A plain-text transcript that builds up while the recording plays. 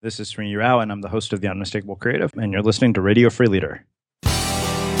This is Srinivas Rao, and I'm the host of the Unmistakeable Creative, and you're listening to Radio Free Leader.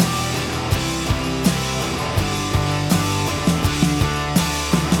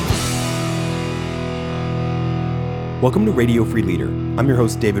 Welcome to Radio Free Leader. I'm your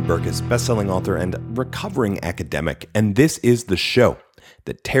host, David Burkus, best-selling author and recovering academic, and this is the show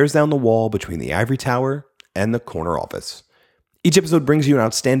that tears down the wall between the ivory tower and the corner office. Each episode brings you an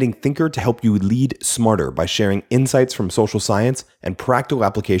outstanding thinker to help you lead smarter by sharing insights from social science and practical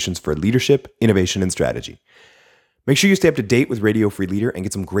applications for leadership, innovation, and strategy. Make sure you stay up to date with Radio Free Leader and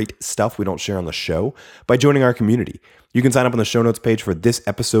get some great stuff we don't share on the show by joining our community. You can sign up on the show notes page for this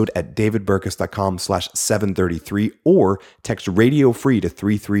episode at davidburkus.com/733 or text Radio Free to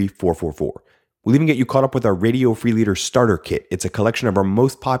 33444. We'll even get you caught up with our Radio Free Leader Starter Kit. It's a collection of our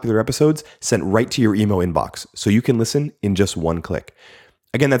most popular episodes sent right to your email inbox, so you can listen in just one click.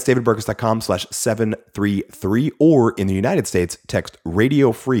 Again, that's davidburkus.com/733, or in the United States, text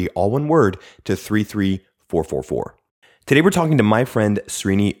Radio Free, all one word, to 33444. Today, we're talking to my friend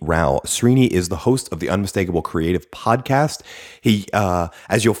Srinivas Rao. Srini is the host of the Unmistakeable Creative podcast. He,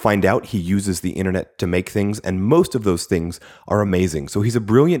 as you'll find out, he uses the internet to make things, and most of those things are amazing. So he's a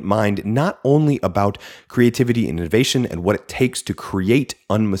brilliant mind, not only about creativity and innovation and what it takes to create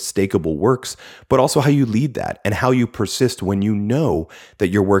unmistakable works, but also how you lead that and how you persist when you know that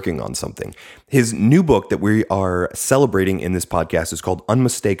you're working on something. His new book that we are celebrating in this podcast is called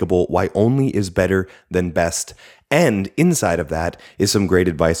Unmistakable: Why Only is Better Than Best. And inside of that is some great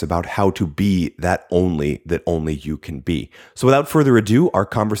advice about how to be that only you can be. So without further ado, our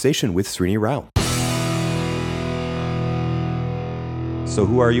conversation with Srinivas Rao. So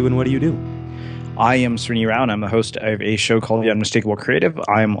who are you and what do you do? I am Srinivas Rao, and I'm the host of a show called The Unmistakable Creative.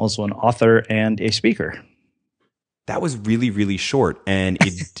 I'm also an author and a speaker. That was really, really short. And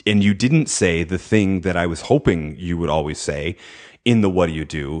and you didn't say the thing that I was hoping you would always say in the what do you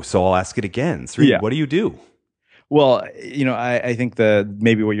do. So I'll ask it again. Srinivas, what do you do? Well, I think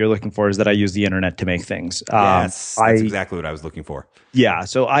maybe what you're looking for is that I use the internet to make things. Yes, that's exactly what I was looking for. Yeah.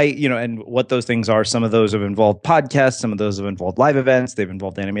 So and what those things are, some of those have involved podcasts, some of those have involved live events, they've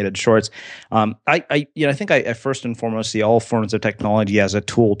involved animated shorts. I think I first and foremost see all forms of technology as a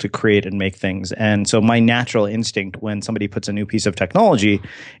tool to create and make things. And so my natural instinct when somebody puts a new piece of technology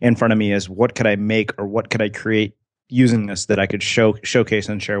in front of me is, what could I make or what could I create using this that I could showcase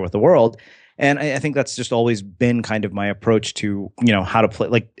and share with the world? And I think that's just always been kind of my approach to, how to play.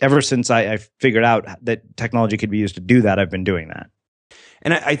 Like ever since I figured out that technology could be used to do that, I've been doing that.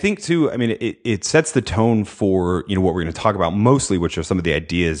 And I think too, it sets the tone for, what we're going to talk about mostly, which are some of the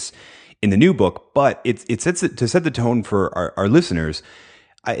ideas in the new book, but it sets it to set the tone for our listeners.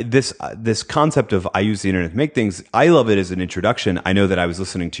 This concept of I use the internet to make things, I love it as an introduction. I know that I was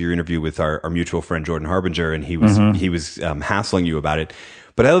listening to your interview with our mutual friend Jordan Harbinger, and he was hassling you about it.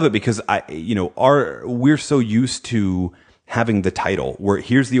 But I love it because we're so used to having the title where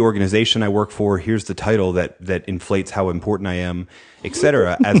here's the organization I work for, here's the title that inflates how important I am, et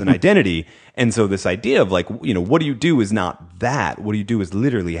cetera, as an identity. And so this idea of what do you do is not that. What do you do is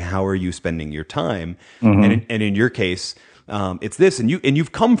literally how are you spending your time? And in your case, it's this, and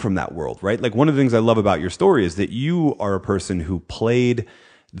you've come from that world, right? Like one of the things I love about your story is that you are a person who played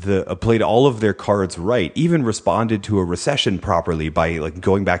all of their cards right, even responded to a recession properly by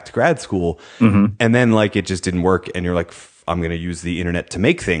going back to grad school, and then it just didn't work, and you're like, I'm going to use the internet to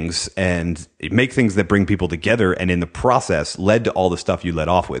make things and make things that bring people together, and in the process led to all the stuff you led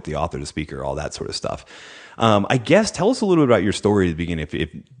off with, the author, the speaker, all that sort of stuff. I guess tell us a little bit about your story at the beginning. If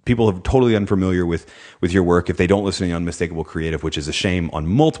people are totally unfamiliar with your work, if they don't listen to Unmistakable Creative, which is a shame on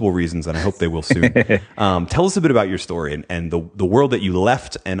multiple reasons, and I hope they will soon. Tell us a bit about your story and the world that you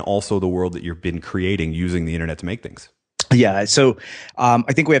left, and also the world that you've been creating using the internet to make things. Yeah. So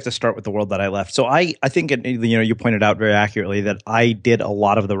I think we have to start with the world that I left. So I think you pointed out very accurately that I did a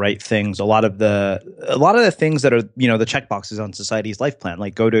lot of the right things, a lot of the things that are the check boxes on society's life plan,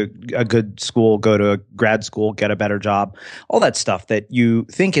 like go to a good school, go to a grad school, get a better job, all that stuff that you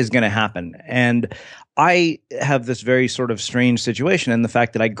think is going to happen. And I have this very sort of strange situation in the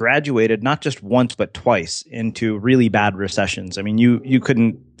fact that I graduated not just once but twice into really bad recessions. I mean, you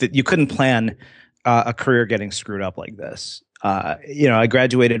couldn't plan a career getting screwed up like this. I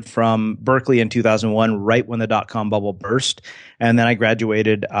graduated from Berkeley in 2001, right when the dot-com bubble burst. And then I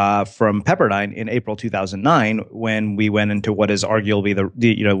graduated from Pepperdine in April 2009, when we went into what is arguably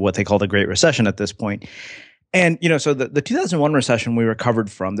what they call the Great Recession at this point. And, so the 2001 recession we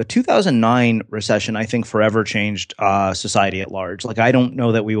recovered from. The 2009 recession, I think, forever changed society at large. Like, I don't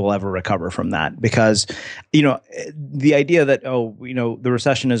know that we will ever recover from that because, the idea that, the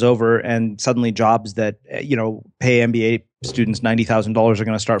recession is over and suddenly jobs that, pay students $90,000 are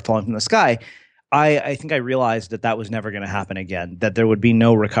going to start falling from the sky. I think I realized that was never going to happen again, that there would be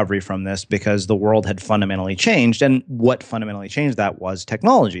no recovery from this because the world had fundamentally changed. And what fundamentally changed that was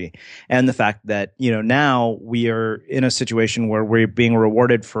technology and the fact that, now we are in a situation where we're being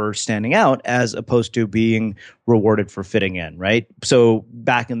rewarded for standing out as opposed to being rewarded for fitting in, right? So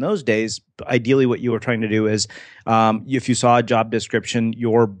back in those days, ideally what you were trying to do is if you saw a job description,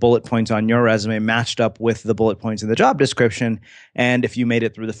 your bullet points on your resume matched up with the bullet points in the job description. And if you made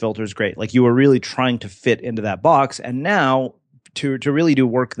it through the filters, great. Like you were really trying to fit into that box. And now to really do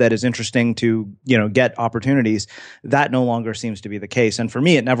work that is interesting to, get opportunities, that no longer seems to be the case. And for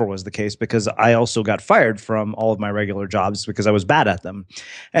me, it never was the case because I also got fired from all of my regular jobs because I was bad at them.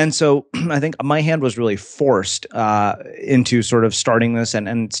 And so I think my hand was really forced into sort of starting this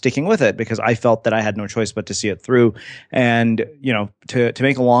and sticking with it because I felt that I had no choice but to see it through. And, to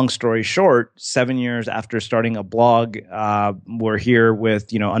make a long story short, 7 years after starting a blog, we're here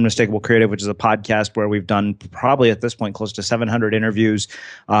with, Unmistakable Creative, which is a podcast where we've done probably at this point close to 700 interviews.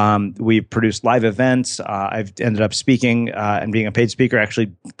 We've produced live events. I've ended up speaking and being a paid speaker,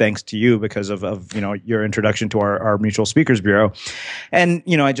 actually, thanks to you because of your introduction to our Mutual Speakers Bureau. And,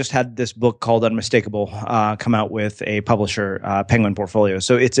 I just had this book called Unmistakable come out with a publisher, Penguin Portfolio.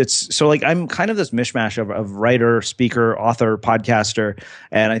 So it's so like I'm kind of this mishmash of writer, speaker, author, podcaster.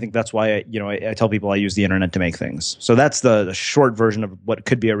 And I think that's why I tell people I use the internet to make things. So that's the short version of what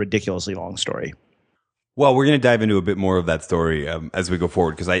could be a ridiculously long story. Well, we're going to dive into a bit more of that story as we go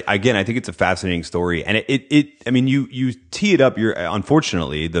forward because I think it's a fascinating story, and you tee it up.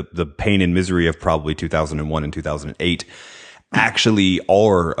 Unfortunately the pain and misery of probably 2001 and 2008 actually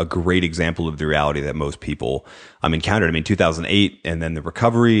are a great example of the reality that most people encountered. 2008 and then the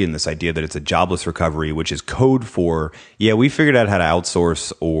recovery and this idea that it's a jobless recovery, which is code for, we figured out how to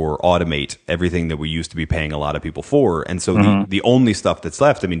outsource or automate everything that we used to be paying a lot of people for. And so the only stuff that's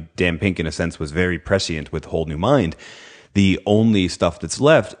left, Dan Pink in a sense was very prescient with Whole New Mind. The only stuff that's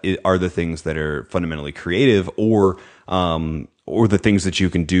left are the things that are fundamentally creative or the things that you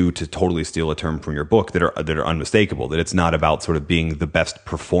can do to totally steal a term from your book that are unmistakable, that it's not about sort of being the best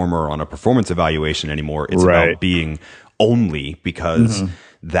performer on a performance evaluation anymore. It's about being only because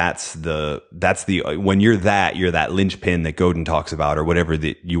that's the when you're that linchpin that Godin talks about or whatever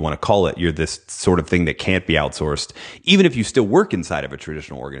that you want to call it. You're this sort of thing that can't be outsourced, even if you still work inside of a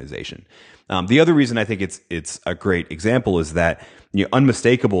traditional organization. The other reason I think it's a great example is that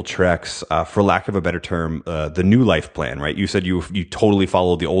Unmistakable treks, for lack of a better term, the new life plan, right? You said you totally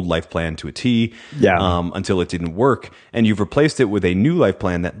followed the old life plan to a T, until it didn't work, and you've replaced it with a new life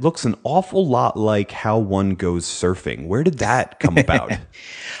plan that looks an awful lot like how one goes surfing. Where did that come about?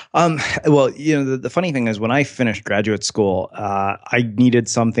 Well, the funny thing is when I finished graduate school, I needed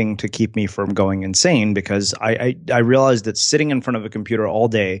something to keep me from going insane because I realized that sitting in front of a computer all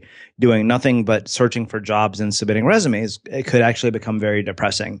day doing nothing but searching for jobs and submitting resumes, it could actually become very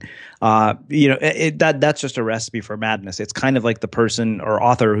depressing. That's just a recipe for madness. It's kind of like the person or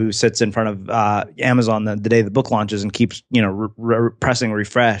author who sits in front of Amazon the day the book launches and keeps pressing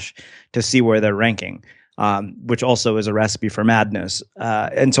refresh to see where they're ranking. Which also is a recipe for madness.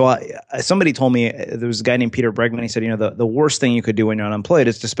 And so somebody told me, there was a guy named Peter Bregman. He said, the worst thing you could do when you're unemployed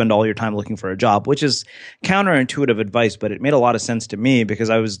is to spend all your time looking for a job, which is counterintuitive advice, but it made a lot of sense to me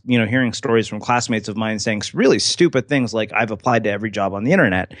because I was, hearing stories from classmates of mine saying really stupid things like I've applied to every job on the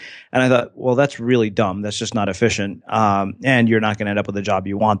internet. And I thought, well, that's really dumb. That's just not efficient. And you're not going to end up with a job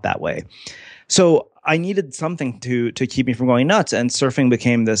you want that way. So I needed something to keep me from going nuts, and surfing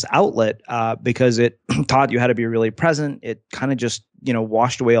became this outlet because it taught you how to be really present. It kind of just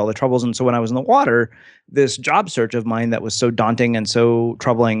washed away all the troubles. And so when I was in the water, this job search of mine that was so daunting and so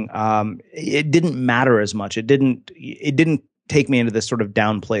troubling, it didn't matter as much. It didn't take me into this sort of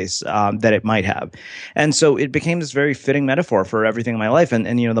down place that it might have. And so it became this very fitting metaphor for everything in my life. And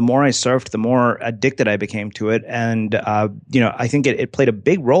the more I surfed, the more addicted I became to it. And, I think it played a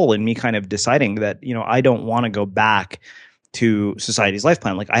big role in me kind of deciding that, I don't want to go back to society's life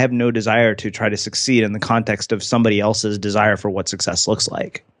plan. Like I have no desire to try to succeed in the context of somebody else's desire for what success looks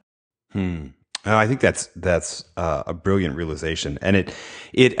like. I think that's a brilliant realization, and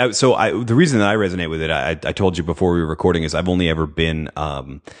the reason that I resonate with it, I told you before we were recording, is I've only ever been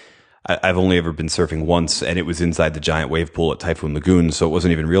surfing once, and it was inside the giant wave pool at Typhoon Lagoon, so it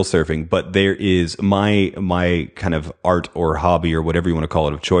wasn't even real surfing. But there is my kind of art or hobby or whatever you want to call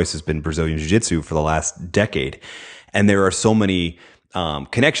it of choice has been Brazilian Jiu-Jitsu for the last decade, and there are so many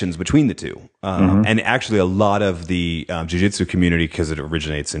connections between the two. And actually a lot of the jiu-jitsu community, because it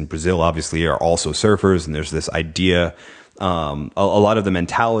originates in Brazil, obviously, are also surfers. And there's this idea, a lot of the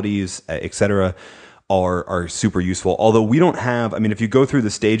mentalities, et cetera, are super useful. Although we don't have, I mean, if you go through the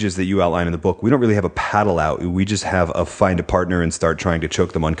stages that you outline in the book, we don't really have a paddle out. We just have a find a partner and start trying to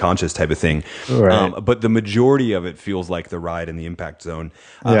choke them unconscious type of thing. Right. But the majority of it feels like the ride in the impact zone.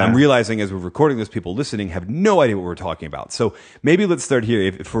 Yeah. I'm realizing as we're recording this, people listening have no idea what we're talking about. So maybe let's start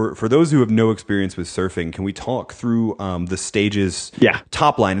here. For those who have no experience with surfing, can we talk through the stages,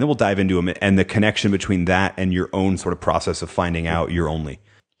 top line, and then we'll dive into them and the connection between that and your own sort of process of finding out you're only.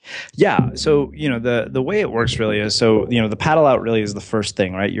 Yeah. So, the way it works really is, the paddle out really is the first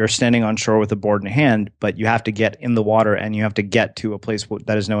thing, right? You're standing on shore with a board in hand, but you have to get in the water and you have to get to a place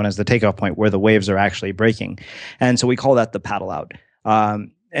that is known as the takeoff point where the waves are actually breaking. And so we call that the paddle out.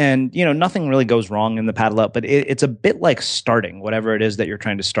 And nothing really goes wrong in the paddle out, but it's a bit like starting whatever it is that you're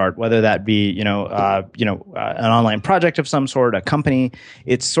trying to start, whether that be an online project of some sort, a company.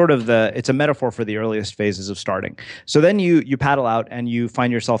 It's sort of it's a metaphor for the earliest phases of starting. So then you paddle out and you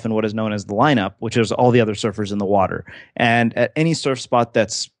find yourself in what is known as the lineup, which is all the other surfers in the water. And at any surf spot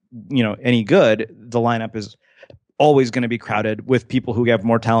that's any good, the lineup is always going to be crowded with people who have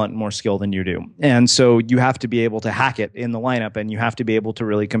more talent and more skill than you do. And so you have to be able to hack it in the lineup and you have to be able to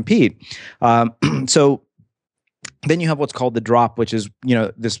really compete. So then you have what's called the drop, which is,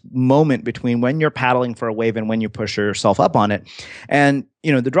 this moment between when you're paddling for a wave and when you push yourself up on it. And,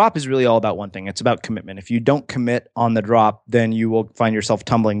 the drop is really all about one thing. It's about commitment. If you don't commit on the drop, then you will find yourself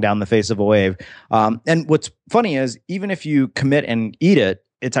tumbling down the face of a wave. And what's funny is even if you commit and eat it,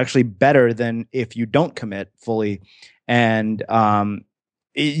 it's actually better than if you don't commit fully and,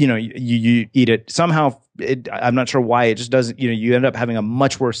 you eat it somehow. I'm not sure why it just doesn't, you end up having a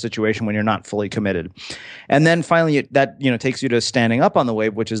much worse situation when you're not fully committed. And then finally that, takes you to standing up on the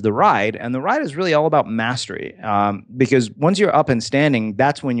wave, which is the ride. And the ride is really all about mastery. Because once you're up and standing,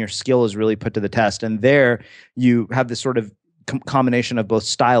 that's when your skill is really put to the test. And there you have this sort of combination of both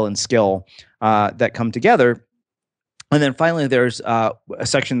style and skill, that come together. And then finally, there's a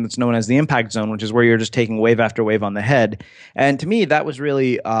section that's known as the impact zone, which is where you're just taking wave after wave on the head. And to me, that was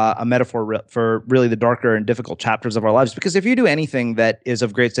really a metaphor for really the darker and difficult chapters of our lives. Because if you do anything that is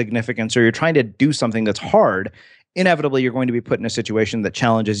of great significance, or you're trying to do something that's hard, inevitably you're going to be put in a situation that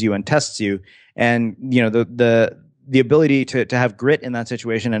challenges you and tests you. And the ability to have grit in that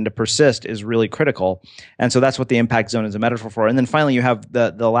situation and to persist is really critical. And so that's what the impact zone is a metaphor for. And then finally, you have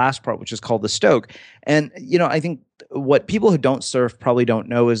the last part, which is called the stoke. And, I think what people who don't surf probably don't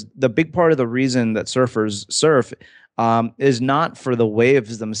know is the big part of the reason that surfers surf is not for the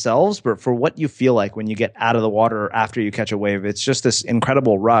waves themselves, but for what you feel like when you get out of the water after you catch a wave. It's just this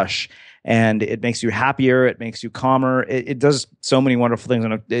incredible rush. And it makes you happier. It makes you calmer. It does so many wonderful things.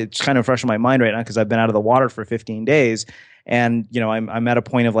 And it's kind of fresh in my mind right now because I've been out of the water for 15 days. And, I'm at a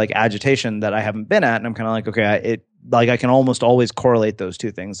point of like agitation that I haven't been at. And I'm kind of like, okay, I can almost always correlate those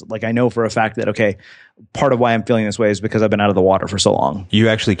two things. Like I know for a fact that, okay, part of why I'm feeling this way is because I've been out of the water for so long. You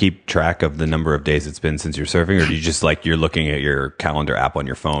actually keep track of the number of days it's been since you're surfing, or do you just you're looking at your calendar app on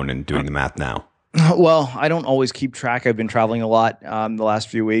your phone and doing the math now? Well, I don't always keep track. I've been traveling a lot the last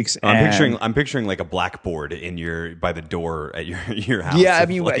few weeks. I'm picturing like a blackboard by the door at your house. Yeah, I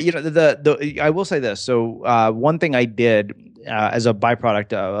mean, I will say this. So one thing I did as a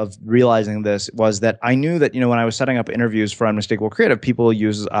byproduct of realizing this was that I knew that when I was setting up interviews for Unmistakable Creative, people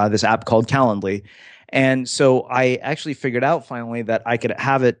use this app called Calendly, and so I actually figured out finally that I could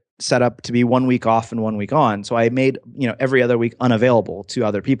have it set up to be 1 week off and 1 week on. So I made every other week unavailable to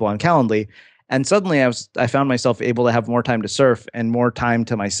other people on Calendly. And suddenly I found myself able to have more time to surf and more time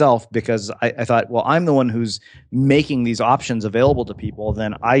to myself because I thought, well, I'm the one who's making these options available to people.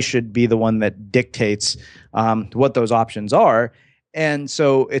 Then I should be the one that dictates what those options are. And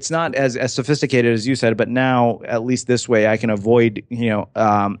so it's not as sophisticated as you said, but now at least this way I can avoid,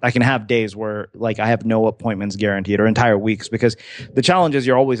 I can have days where like I have no appointments guaranteed or entire weeks because the challenge is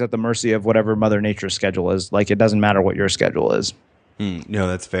you're always at the mercy of whatever Mother Nature's schedule is. Like it doesn't matter what your schedule is. No,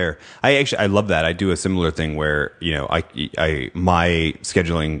 that's fair. I love that. I do a similar thing where, my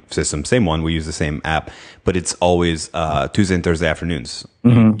scheduling system, same one, we use the same app, but it's always Tuesday and Thursday afternoons.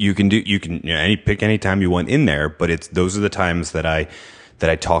 Mm-hmm. You can pick any time you want in there, but those are the times that I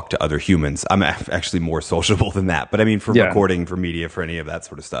talk to other humans. I'm actually more sociable than that, but I mean for recording, for media, for any of that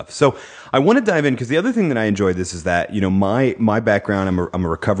sort of stuff. So I want to dive in because the other thing that I enjoy this is that my background. I'm a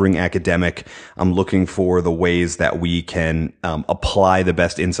recovering academic. I'm looking for the ways that we can apply the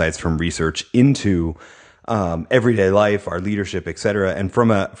best insights from research into everyday life, our leadership, et cetera. And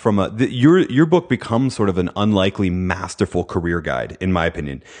your book becomes sort of an unlikely masterful career guide, in my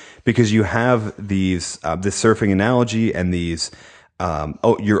opinion, because you have this surfing analogy and these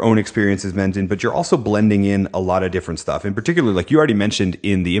your own experiences mentioned, but you're also blending in a lot of different stuff. In particular, like you already mentioned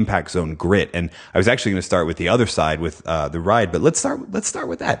in the Impact Zone, grit. And I was actually going to start with the other side with the ride, but let's start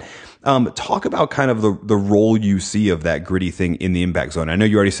with that. Talk about kind of the role you see of that gritty thing in the Impact Zone. I know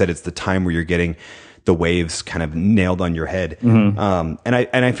you already said it's the time where you're getting the waves kind of nailed on your head. And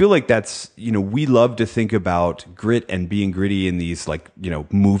I feel like that's, we love to think about grit and being gritty in these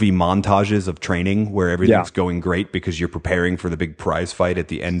movie montages of training where everything's going great because you're preparing for the big prize fight at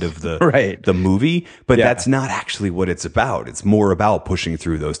the end of the movie. But that's not actually what it's about. It's more about pushing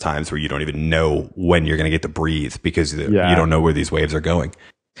through those times where you don't even know when you're going to get to breathe because you don't know where these waves are going.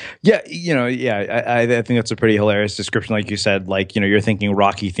 Yeah, I think that's a pretty hilarious description. Like you said, you're thinking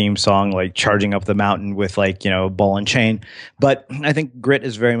Rocky theme song, like charging up the mountain with ball and chain. But I think grit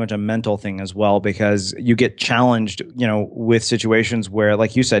is very much a mental thing as well, because you get challenged, with situations where,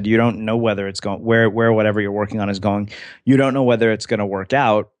 like you said, you don't know whether it's going where whatever you're working on is going. You don't know whether it's going to work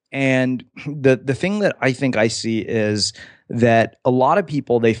out. And the thing that I think I see is that a lot of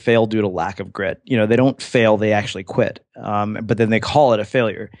people, they fail due to lack of grit. They don't fail, they actually quit. But then they call it a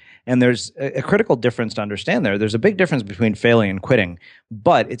failure. And there's a critical difference to understand there. There's a big difference between failing and quitting,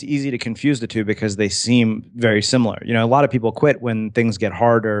 but it's easy to confuse the two because they seem very similar. A lot of people quit when things get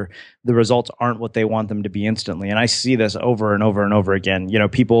hard or the results aren't what they want them to be instantly. And I see this over and over and over again.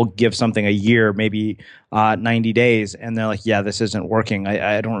 People give something a year, maybe 90 days, and they're like, yeah, this isn't working.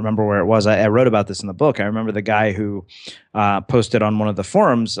 I don't remember where it was. I wrote about this in the book. I remember the guy who posted on one of the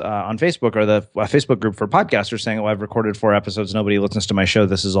forums on Facebook, or the Facebook group for podcasters, saying, oh, I've recorded 4 episodes. Nobody listens to my show.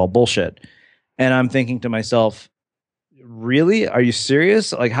 This is all bullshit. And I'm thinking to myself, really? Are you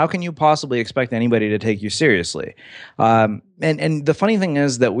serious? Like, how can you possibly expect anybody to take you seriously? And the funny thing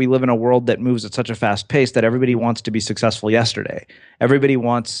is that we live in a world that moves at such a fast pace that everybody wants to be successful yesterday. Everybody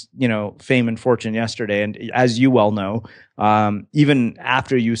wants, fame and fortune yesterday. And as you well know, even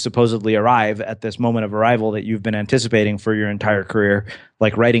after you supposedly arrive at this moment of arrival that you've been anticipating for your entire career,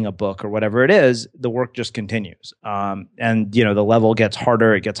 like writing a book or whatever it is, the work just continues. And the level gets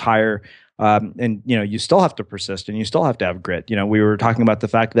harder, it gets higher. And you still have to persist, and you still have to have grit. We were talking about the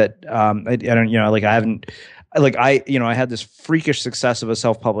fact that I had this freakish success of a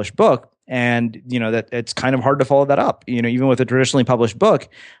self-published book, and that it's kind of hard to follow that up. Even with a traditionally published book,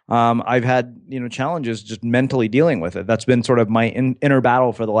 I've had challenges just mentally dealing with it. That's been sort of my inner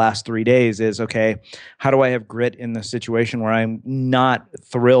battle for the last 3 days. Is okay, how do I have grit in the situation where I'm not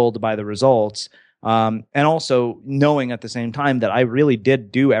thrilled by the results? And also knowing at the same time that I really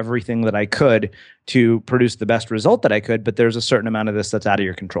did do everything that I could to produce the best result that I could, but there's a certain amount of this that's out of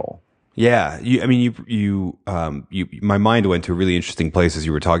your control. Yeah, my mind went to a really interesting place as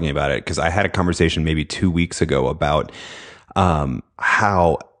you were talking about it, because I had a conversation maybe 2 weeks ago about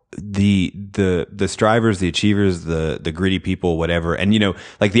how the strivers, the achievers, the gritty people, whatever. And,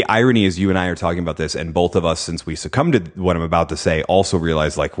 the irony is you and I are talking about this, and both of us, since we succumbed to what I'm about to say, also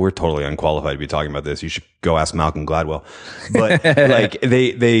realize we're totally unqualified to be talking about this. You should go ask Malcolm Gladwell. But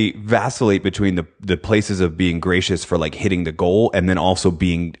they vacillate between the places of being gracious for hitting the goal, and then also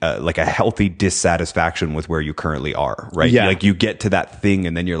being a healthy dissatisfaction with where you currently are, right? Yeah. You get to that thing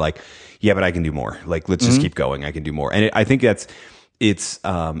and then you're like, yeah, but I can do more. Let's just keep going. I can do more. And I think it's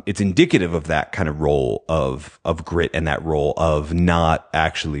indicative of that kind of role of grit, and that role of not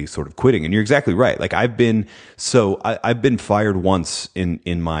actually sort of quitting. And you're exactly right. I've been fired once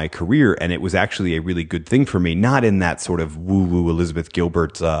in my career, and it was actually a really good thing for me. Not in that sort of woo woo Elizabeth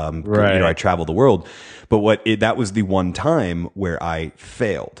Gilbert, right. I travel the world, but that was the one time where I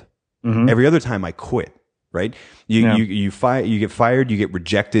failed. Mm-hmm. Every other time I quit. Right? You get fired, you get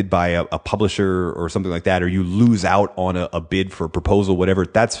rejected by a publisher or something like that, or you lose out on a bid for a proposal, whatever.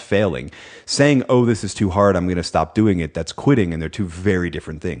 That's failing. Saying, oh, this is too hard, I'm going to stop doing it, that's quitting, and they're two very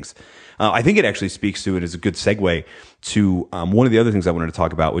different things. I think it actually speaks to, it as a good segue to one of the other things I wanted to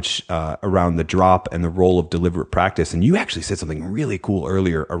talk about, which around the drop and the role of deliberate practice. And you actually said something really cool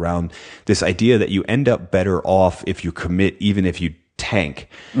earlier around this idea that you end up better off if you commit, even if you tank.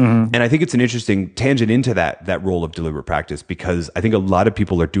 Mm-hmm. And I think it's an interesting tangent into that role of deliberate practice, because I think a lot of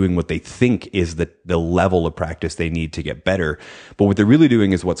people are doing what they think is the level of practice they need to get better. But what they're really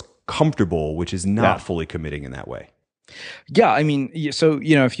doing is what's comfortable, which is not fully committing in that way. Yeah, I mean, so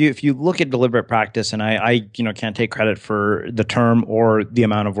if you look at deliberate practice, and I can't take credit for the term or the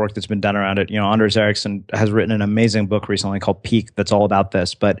amount of work that's been done around it. Anders Ericsson has written an amazing book recently called Peak that's all about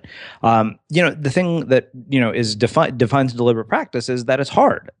this. But the thing that is defines deliberate practice is that it's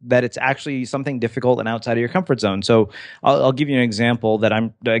hard, that it's actually something difficult and outside of your comfort zone. So I'll give you an example that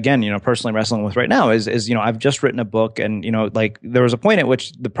I'm personally wrestling with right now. Is I've just written a book, and there was a point at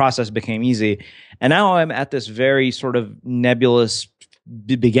which the process became easy, And now I'm at this very sort of nebulous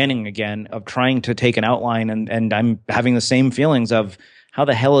beginning again of trying to take an outline, and I'm having the same feelings of how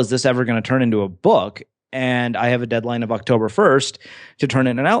the hell is this ever going to turn into a book? And I have a deadline of October 1st to turn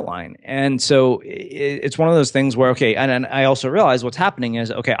in an outline. And so it's one of those things where, okay, and I also realize what's happening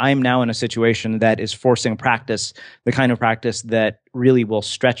is, okay, I'm now in a situation that is forcing practice, the kind of practice that really will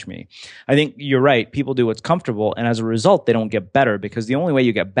stretch me. I think you're right. People do what's comfortable, and as a result, they don't get better, because the only way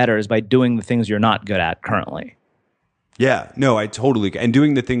you get better is by doing the things you're not good at currently. Yeah, no, I totally, and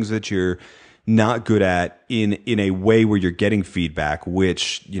doing the things that you're not good at in a way where you're getting feedback,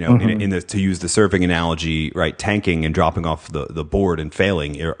 which, you know, in the, to use the surfing analogy, right, tanking and dropping off the board and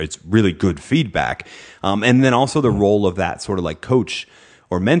failing, it's really good feedback. And then also the role of that sort of like coach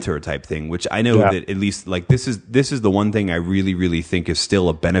or mentor type thing, which I know that at least like this is the one thing I really, really think is still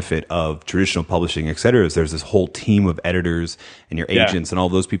a benefit of traditional publishing, et cetera, is there's this whole team of editors and your agents and all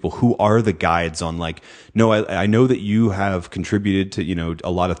those people who are the guides on like, no, I know that you have contributed to, you know,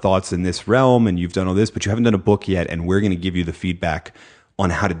 a lot of thoughts in this realm and you've done all this, but you haven't done a book yet, and we're going to give you the feedback on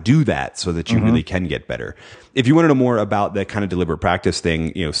how to do that so that you really can get better. If you want to know more about that kind of deliberate practice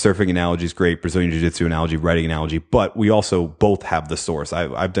thing, you know, surfing analogy is great, Brazilian Jiu-Jitsu analogy, writing analogy, but we also both have the source.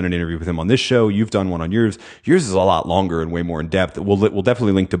 I've done an interview with him on this show. You've done one on yours. Yours is a lot longer and way more in depth. We'll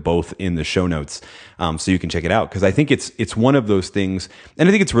definitely link to both in the show notes, so you can check it out, because I think it's one of those things, and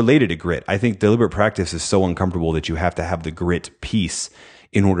I think it's related to grit. I think deliberate practice is so uncomfortable that you have to have the grit piece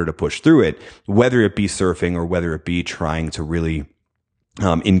in order to push through it, whether it be surfing or whether it be trying to really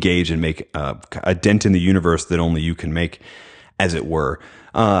engage and make a dent in the universe that only you can make, as it were.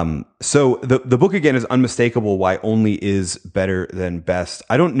 So the book again is Unmistakable: Why Only Is Better Than Best.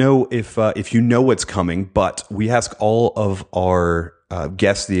 I don't know if you know what's coming, but we ask all of our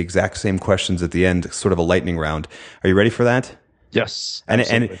guests the exact same questions at the end, sort of a lightning round. Are you ready for that? Yes,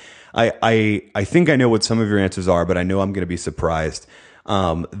 and I think I know what some of your answers are, but I know I'm going to be surprised.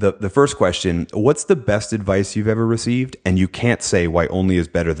 The first question: what's the best advice you've ever received? And you can't say why only is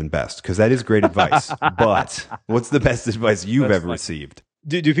better than best, because that is great advice. But what's the best advice you've ever received?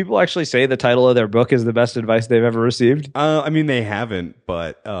 Do people actually say the title of their book is the best advice they've ever received? I mean, they haven't,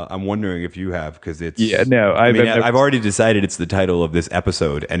 but I'm wondering if you have, because it's... Yeah, no. I've already decided it's the title of this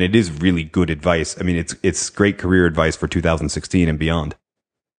episode, and it is really good advice. I mean, it's great career advice for 2016 and beyond.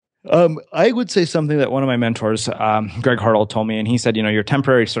 I would say something that one of my mentors, Greg Hartle, told me, and he said, you know, your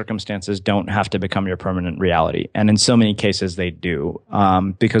temporary circumstances don't have to become your permanent reality. And in so many cases they do.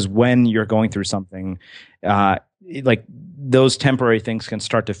 Because when you're going through something, like those temporary things can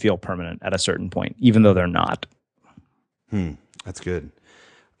start to feel permanent at a certain point, even though they're not. That's good.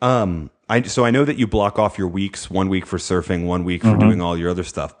 So I know that you block off your weeks, 1 week for surfing, 1 week for doing all your other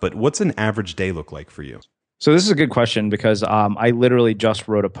stuff, but what's an average day look like for you? So this is a good question, because I literally just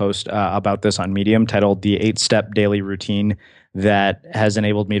wrote a post about this on Medium titled "The 8-Step Daily Routine That Has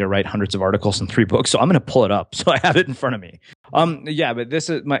Enabled Me to Write Hundreds of Articles and 3 Books." So I'm going to pull it up so I have it in front of me. But this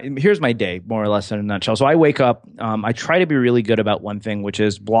is here's my day, more or less in a nutshell. So I wake up, I try to be really good about one thing, which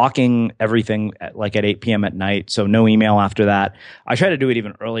is blocking everything at 8 p.m. at night. So no email after that. I try to do it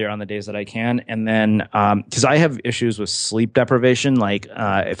even earlier on the days that I can. And then, because I have issues with sleep deprivation,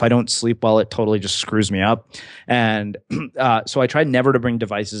 if I don't sleep well, it totally just screws me up. And so I try never to bring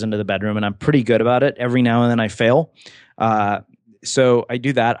devices into the bedroom, and I'm pretty good about it. Every now and then I fail. So I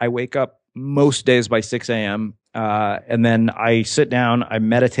do that. I wake up most days by 6 a.m. And then I sit down, I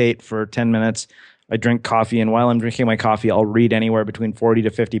meditate for 10 minutes, I drink coffee, and while I'm drinking my coffee, I'll read anywhere between 40 to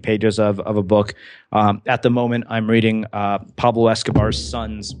 50 pages of a book. At the moment, I'm reading Pablo Escobar's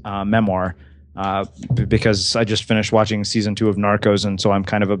son's memoir, because I just finished watching season 2 of Narcos, and so I'm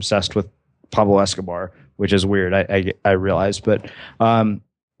kind of obsessed with Pablo Escobar, which is weird, I realize. But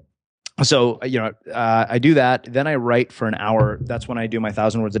so, I do that. Then I write for an hour. That's when I do my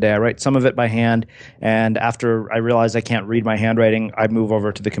 1,000 words a day. I write some of it by hand. And after I realize I can't read my handwriting, I move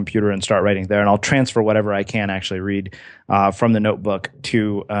over to the computer and start writing there. And I'll transfer whatever I can actually read from the notebook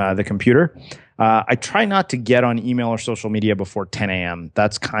to the computer. I try not to get on email or social media before 10 a.m.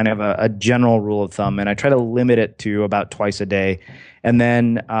 That's kind of a general rule of thumb. And I try to limit it to about twice a day. And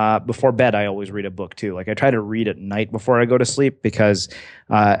then before bed, I always read a book too. I try to read at night before I go to sleep, because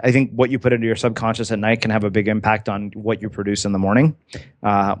I think what you put into your subconscious at night can have a big impact on what you produce in the morning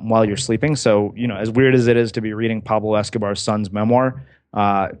while you're sleeping. So, as weird as it is to be reading Pablo Escobar's son's memoir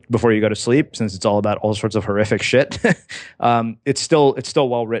before you go to sleep, since it's all about all sorts of horrific shit, it's still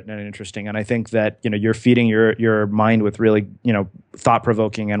well written and interesting. And I think that you're feeding your mind with really thought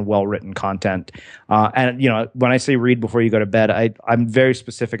provoking and well written content. And when I say read before you go to bed, I'm very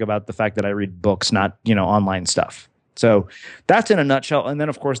specific about the fact that I read books, not online stuff. So that's in a nutshell. And then,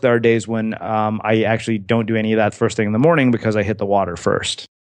 of course, there are days when I actually don't do any of that first thing in the morning because I hit the water first.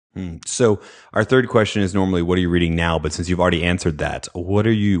 So our third question is normally, what are you reading now? But since you've already answered that, what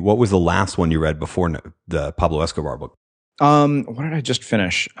was the last one you read before the Pablo Escobar book? What did I just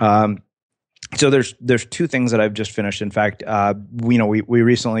finish? So there's two things that I've just finished. In fact, we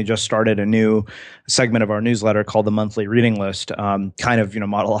recently just started a new segment of our newsletter called the Monthly Reading List, kind of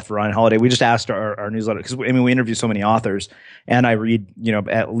model off of Ryan Holiday. We just asked our newsletter because we interview so many authors, and I read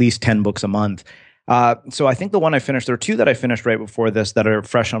at least 10 books a month. So I think the one I finished, there are two that I finished right before this that are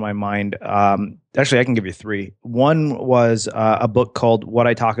fresh on my mind. Actually, I can give you three. One was a book called What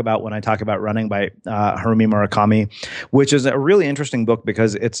I Talk About When I Talk About Running by Harumi Murakami, which is a really interesting book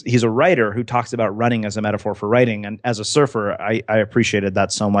because he's a writer who talks about running as a metaphor for writing. And as a surfer, I appreciated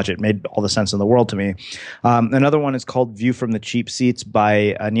that so much. It made all the sense in the world to me. Another one is called View from the Cheap Seats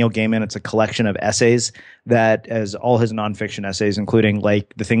by Neil Gaiman. It's a collection of essays that is all his nonfiction essays, including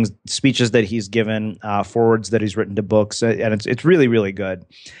like speeches that he's given, forwards that he's written to books. And it's really, really good.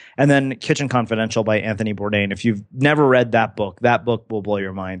 And then Kitchen Confidential by Anthony Bourdain. If you've never read that book will blow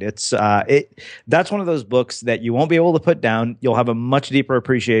your mind. That's one of those books that you won't be able to put down. You'll have a much deeper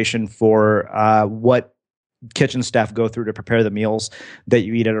appreciation for what kitchen staff go through to prepare the meals that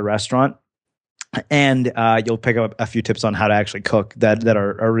you eat at a restaurant. And you'll pick up a few tips on how to actually cook that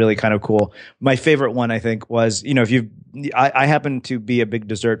are really kind of cool. My favorite one, I think, was, I happen to be a big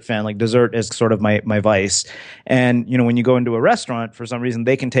dessert fan. Like dessert is sort of my vice. And, when you go into a restaurant, for some reason,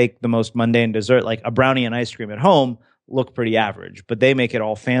 they can take the most mundane dessert, like a brownie and ice cream at home, look pretty average, but they make it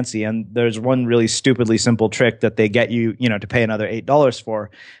all fancy. And there's one really stupidly simple trick that they get you, to pay another $8 for.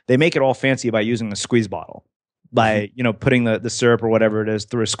 They make it all fancy by using the squeeze bottle. By putting the syrup or whatever it is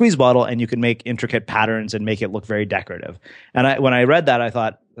through a squeeze bottle, and you can make intricate patterns and make it look very decorative. And when I read that, I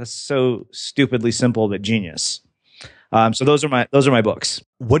thought, that's so stupidly simple but genius. So those are my books.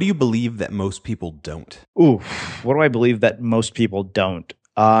 What do you believe that most people don't? Ooh, what do I believe that most people don't?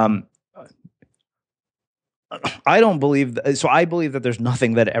 I don't believe so I believe that there's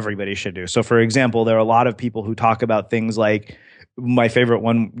nothing that everybody should do. So for example, there are a lot of people who talk about things like, my favorite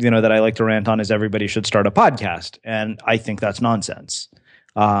one, that I like to rant on is everybody should start a podcast. And I think that's nonsense.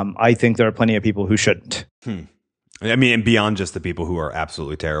 I think there are plenty of people who shouldn't. I mean, and beyond just the people who are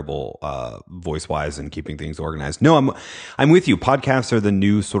absolutely terrible voice-wise and keeping things organized. No, I'm with you. Podcasts are the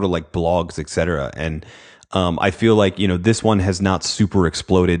new sort of like blogs, etc. And I feel like, this one has not super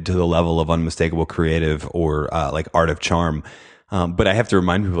exploded to the level of Unmistakeable Creative or like Art of Charm. But I have to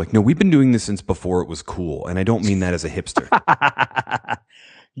remind people, like, no, we've been doing this since before it was cool. And I don't mean that as a hipster.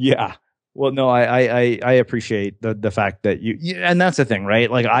 Yeah. Well, no, I appreciate the fact that and that's the thing,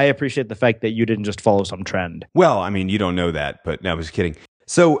 right? Like, I appreciate the fact that you didn't just follow some trend. Well, I mean, you don't know that, but no, I was kidding.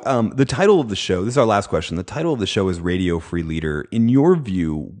 So the title of the show, this is our last question. The title of the show is Radio Free Leader. In your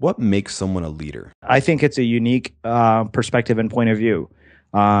view, what makes someone a leader? I think it's a unique perspective and point of view.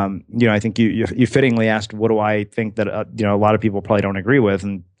 I think you fittingly asked, what do I think that, a lot of people probably don't agree with,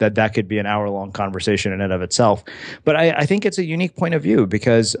 and that could be an hour-long conversation in and of itself. But I think it's a unique point of view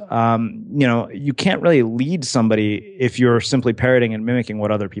because, you can't really lead somebody if you're simply parroting and mimicking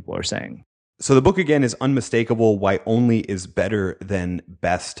what other people are saying. So the book again is Unmistakable: Why Only is Better Than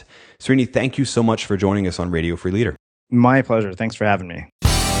Best. Srini, thank you so much for joining us on Radio Free Leader. My pleasure. Thanks for having me.